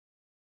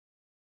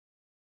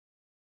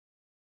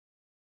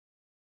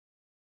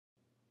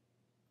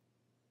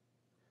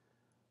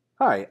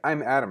Hi,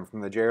 I'm Adam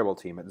from the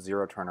JRebel team at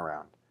Zero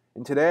Turnaround,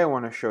 and today I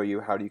want to show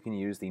you how you can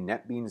use the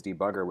NetBeans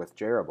Debugger with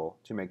JRebel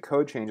to make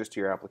code changes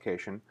to your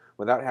application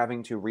without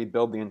having to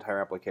rebuild the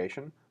entire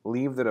application,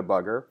 leave the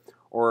debugger,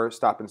 or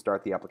stop and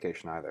start the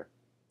application either.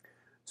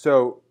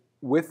 So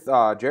with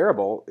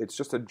JRebel, it's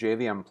just a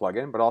JVM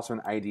plugin, but also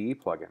an IDE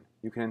plugin.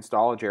 You can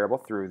install a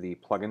JRebel through the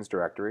plugins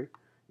directory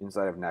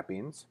inside of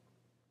NetBeans.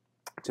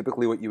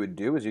 Typically what you would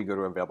do is you go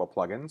to available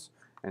plugins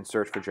and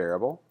search for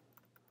JRebel.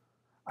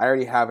 I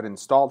already have it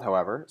installed,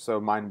 however, so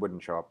mine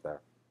wouldn't show up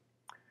there.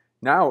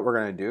 Now what we're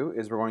going to do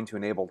is we're going to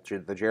enable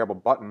the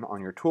JRebel button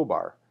on your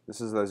toolbar. This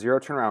is the Zero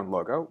Turnaround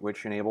logo,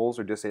 which enables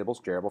or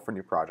disables JRebel for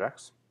new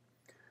projects.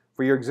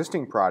 For your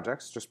existing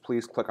projects, just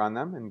please click on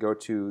them and go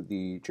to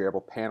the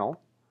JRebel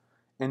panel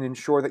and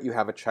ensure that you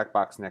have a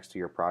checkbox next to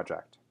your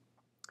project.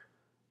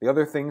 The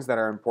other things that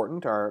are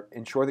important are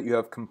ensure that you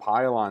have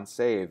compile on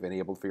save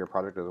enabled for your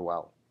project as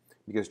well,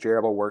 because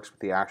JRebel works with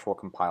the actual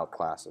compiled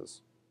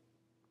classes.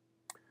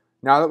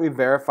 Now that we've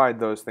verified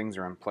those things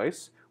are in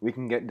place, we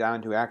can get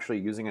down to actually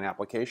using an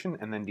application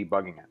and then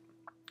debugging it.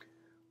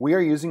 We are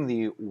using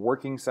the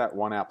Working Set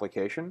 1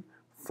 application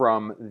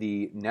from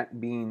the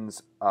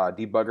NetBeans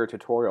Debugger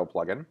tutorial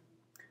plugin.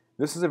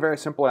 This is a very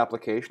simple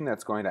application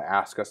that's going to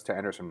ask us to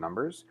enter some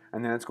numbers,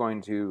 and then it's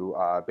going to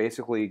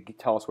basically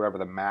tell us whatever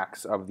the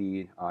max of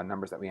the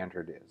numbers that we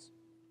entered is.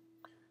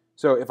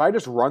 So if I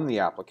just run the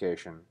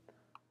application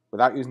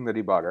without using the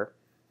debugger,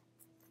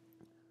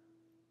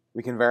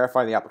 we can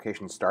verify the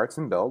application starts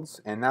and builds,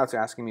 and now it's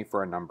asking me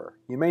for a number.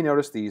 You may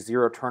notice the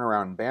Zero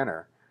Turnaround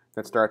banner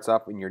that starts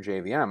up in your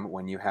JVM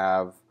when you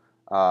have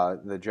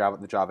the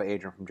Java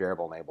agent from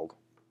JRebel enabled.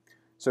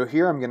 So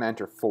here I'm going to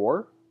enter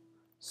 4,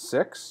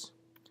 6,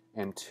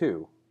 and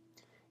 2.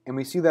 And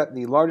we see that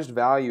the largest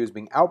value is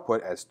being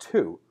output as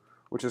 2,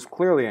 which is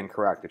clearly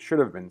incorrect. It should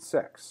have been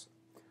 6.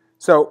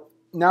 So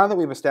now that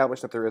we've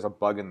established that there is a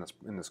bug in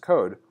this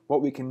code,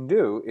 what we can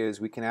do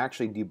is we can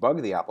actually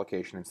debug the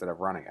application instead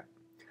of running it.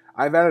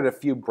 I've added a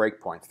few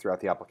breakpoints throughout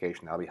the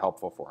application that will be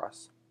helpful for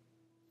us.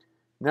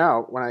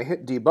 Now, when I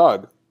hit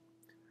debug,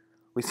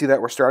 we see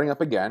that we're starting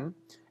up again,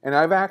 and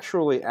I've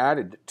actually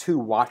added 2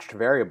 watched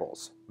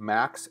variables,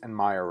 max and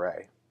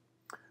myArray.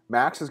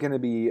 Max is going to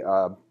be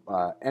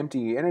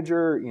empty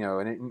integer,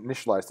 and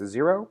initialized to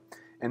 0,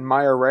 and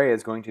myArray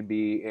is going to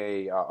be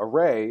a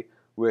array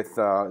with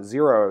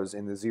zeros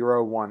in the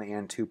 0, 1,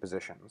 and 2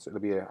 positions. It'll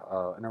be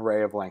an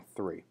array of length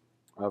 3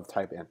 of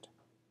type int.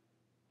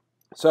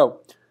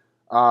 So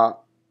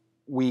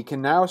we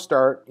can now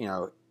start,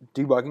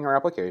 debugging our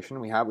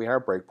application. We have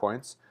our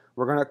breakpoints.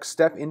 We're going to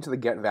step into the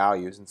get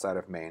values inside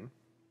of main.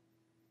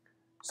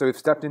 So we've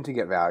stepped into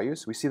get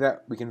values. We see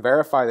that we can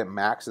verify that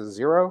max is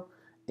 0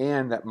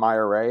 and that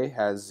myArray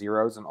has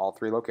zeros in all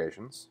 3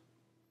 locations.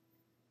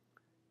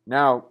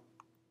 Now,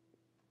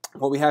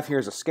 what we have here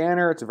is a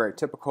scanner. It's a very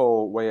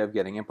typical way of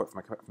getting input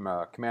from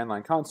a command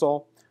line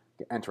console.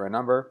 Enter a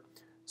number.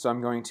 So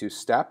I'm going to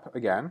step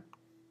again.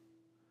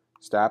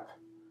 Step.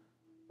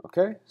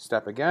 Okay,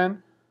 step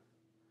again.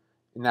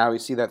 Now we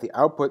see that the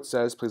output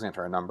says please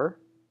enter a number.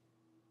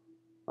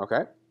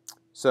 Okay,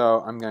 so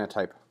I'm going to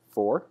type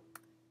 4,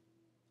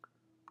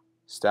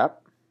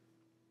 step,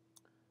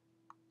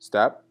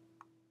 step,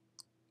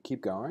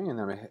 keep going, and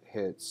then I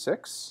hit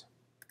 6.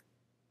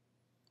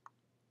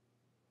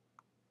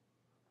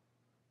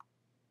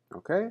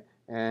 Okay,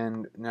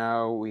 and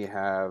now we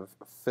have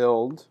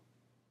filled.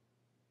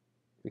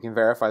 We can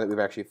verify that we've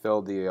actually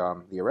filled the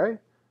array.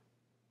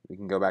 We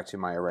can go back to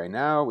my array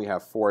now. We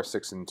have 4,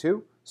 6, and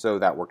 2, so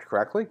that worked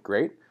correctly.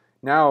 Great.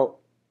 Now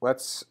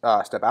let's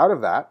step out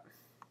of that,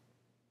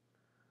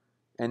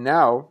 and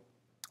now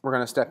we're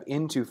going to step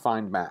into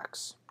find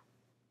max.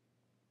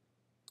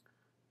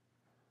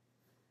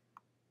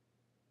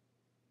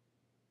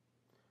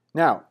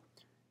 Now,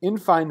 in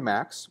find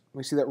max,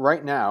 we see that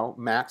right now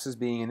max is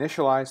being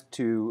initialized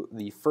to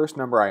the first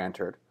number I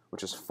entered,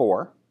 which is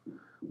 4.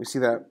 We see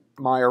that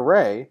my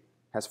array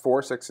has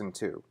 4, 6, and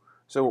 2.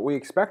 So what we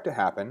expect to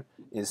happen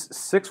is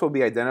 6 will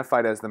be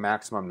identified as the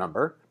maximum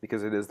number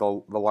because it is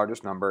the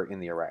largest number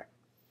in the array.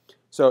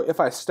 So if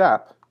I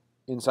step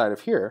inside of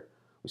here,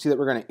 we see that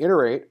we're going to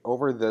iterate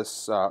over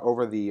this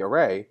over the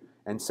array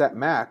and set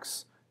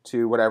max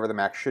to whatever the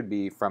max should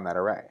be from that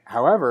array.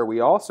 However, we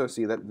also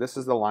see that this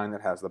is the line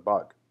that has the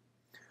bug.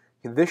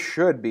 This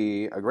should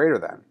be a greater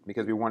than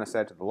because we want to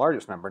set it to the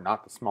largest number,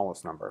 not the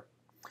smallest number.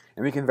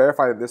 And we can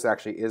verify that this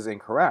actually is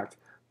incorrect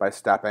by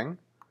stepping.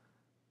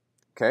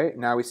 Okay,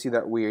 now we see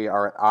that we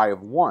are at I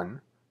of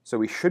 1, so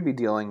we should be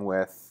dealing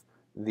with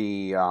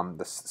the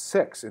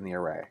 6 in the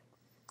array.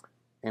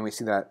 And we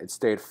see that it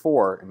stayed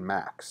 4 in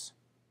max.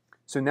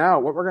 So now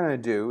what we're going to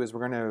do is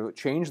we're going to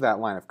change that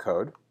line of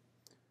code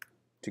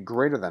to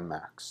greater than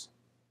max.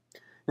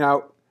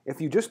 Now, if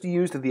you just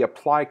used the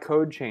apply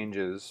code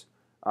changes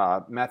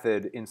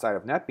method inside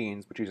of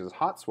NetBeans, which uses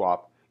hot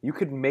swap, you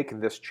could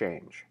make this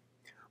change.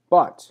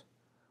 But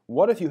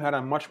what if you had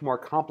a much more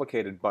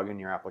complicated bug in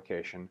your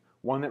application,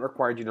 one that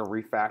required you to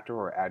refactor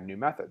or add new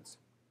methods?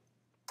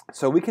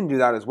 So we can do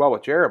that as well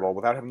with JRebel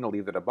without having to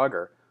leave the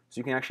debugger so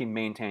you can actually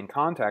maintain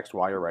context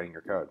while you're writing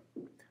your code.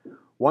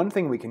 One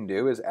thing we can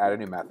do is add a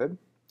new method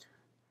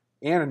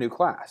and a new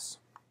class.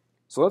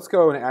 So let's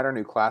go and add our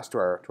new class to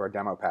our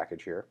demo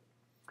package here.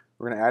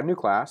 We're going to add a new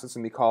class. It's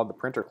going to be called the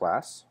printer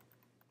class.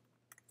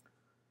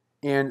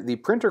 And the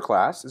printer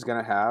class is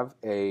going to have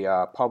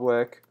a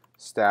public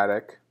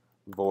static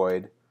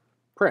void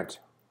print.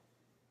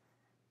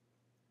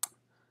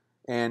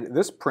 And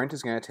this print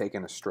is going to take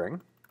in a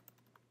string.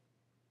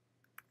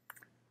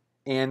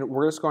 And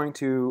we're just going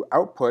to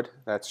output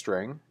that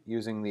string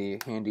using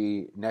the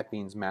handy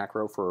NetBeans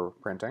macro for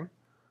printing,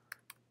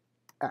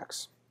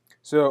 X.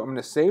 So I'm going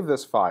to save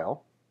this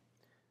file.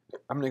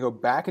 I'm going to go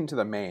back into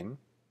the main,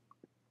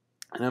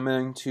 and I'm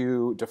going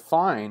to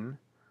define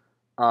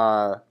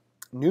a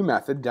new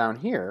method down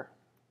here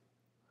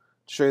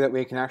to show you that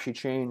we can actually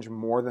change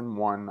more than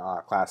one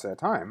class at a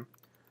time.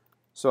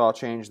 So I'll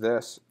change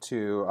this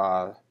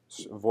to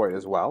void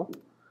as well.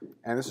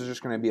 And this is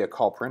just going to be a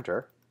call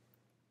printer.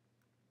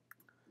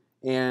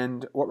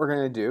 And what we're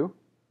going to do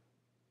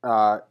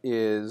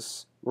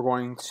is we're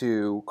going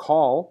to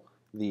call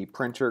the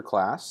printer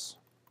class,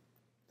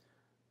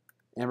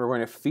 and we're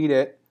going to feed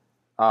it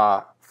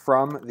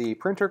from the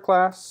printer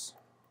class.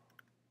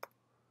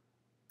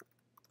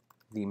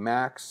 The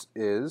max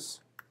is,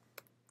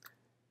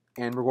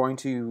 and we're going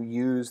to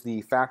use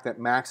the fact that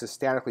max is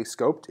statically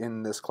scoped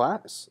in this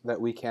class that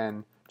we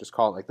can just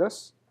call it like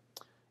this.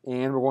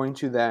 And we're going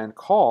to then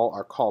call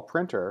our call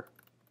printer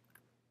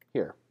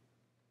here.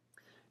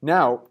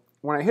 Now,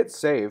 when I hit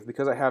save,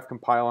 because I have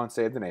compile on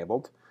saved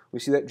enabled, we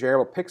see that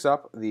JRebel picks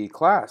up the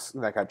class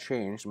that got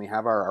changed, and we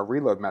have our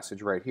reload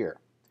message right here.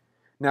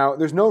 Now,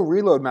 there's no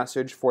reload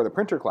message for the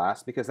printer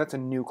class because that's a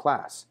new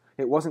class.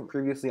 It wasn't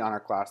previously on our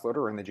class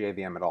loader or in the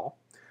JVM at all,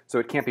 so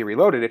it can't be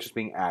reloaded, it's just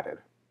being added.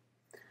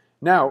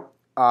 Now,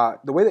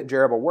 the way that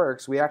JRebel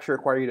works, we actually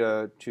require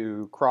you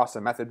to cross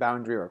a method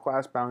boundary or a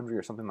class boundary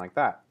or something like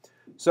that.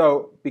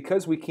 So,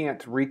 because we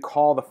can't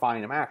recall the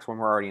find max when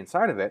we're already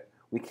inside of it,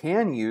 we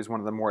can use one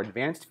of the more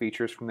advanced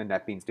features from the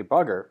NetBeans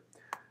Debugger.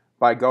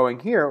 By going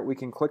here, we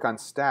can click on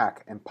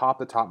stack and pop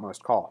the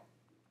topmost call.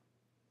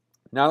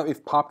 Now that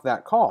we've popped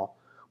that call,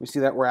 we see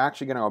that we're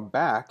actually going to go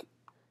back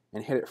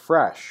and hit it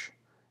fresh.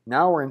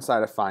 Now we're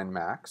inside of find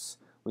max.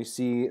 We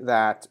see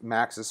that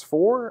max is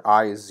 4,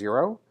 I is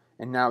 0,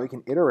 and now we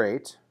can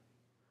iterate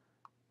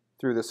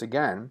through this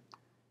again.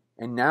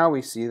 And now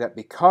we see that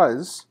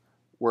because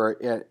we're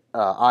at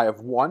I of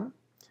 1,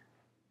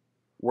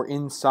 we're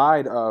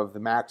inside of the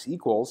max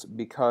equals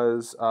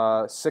because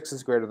 6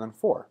 is greater than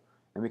 4.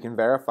 And we can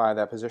verify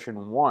that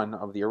position 1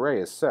 of the array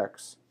is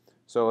 6.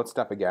 So let's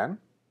step again.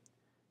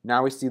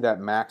 Now we see that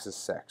max is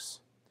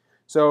 6.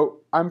 So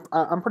I'm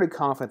pretty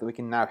confident that we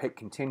can now hit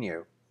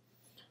continue.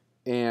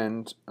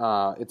 And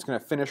it's going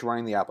to finish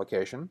running the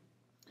application.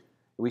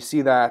 We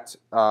see that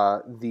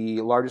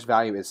the largest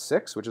value is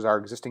 6, which is our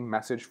existing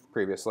message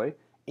previously.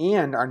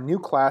 And our new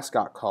class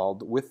got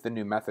called with the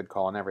new method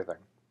call and everything.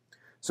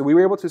 So we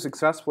were able to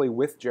successfully,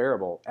 with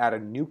JRebel, add a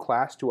new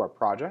class to our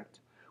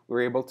project. We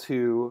were able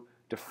to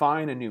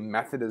define a new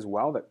method as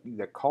well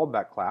that called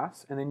that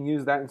class, and then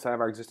use that inside of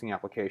our existing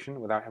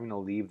application without having to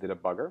leave the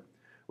debugger,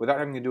 without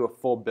having to do a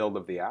full build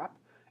of the app,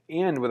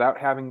 and without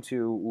having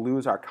to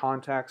lose our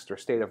context or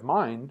state of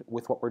mind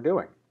with what we're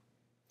doing.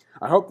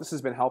 I hope this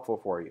has been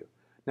helpful for you.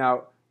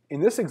 Now, in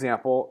this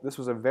example, this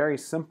was a very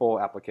simple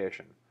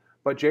application.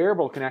 But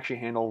JRebel can actually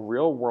handle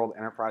real-world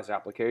enterprise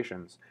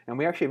applications, and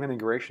we actually have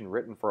integration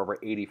written for over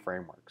 80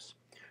 frameworks.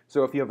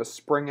 So if you have a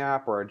Spring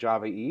app or a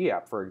Java EE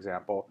app, for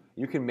example,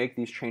 you can make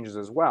these changes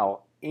as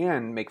well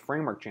and make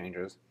framework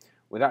changes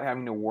without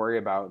having to worry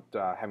about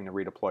having to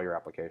redeploy your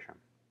application.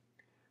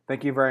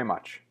 Thank you very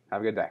much.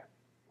 Have a good day.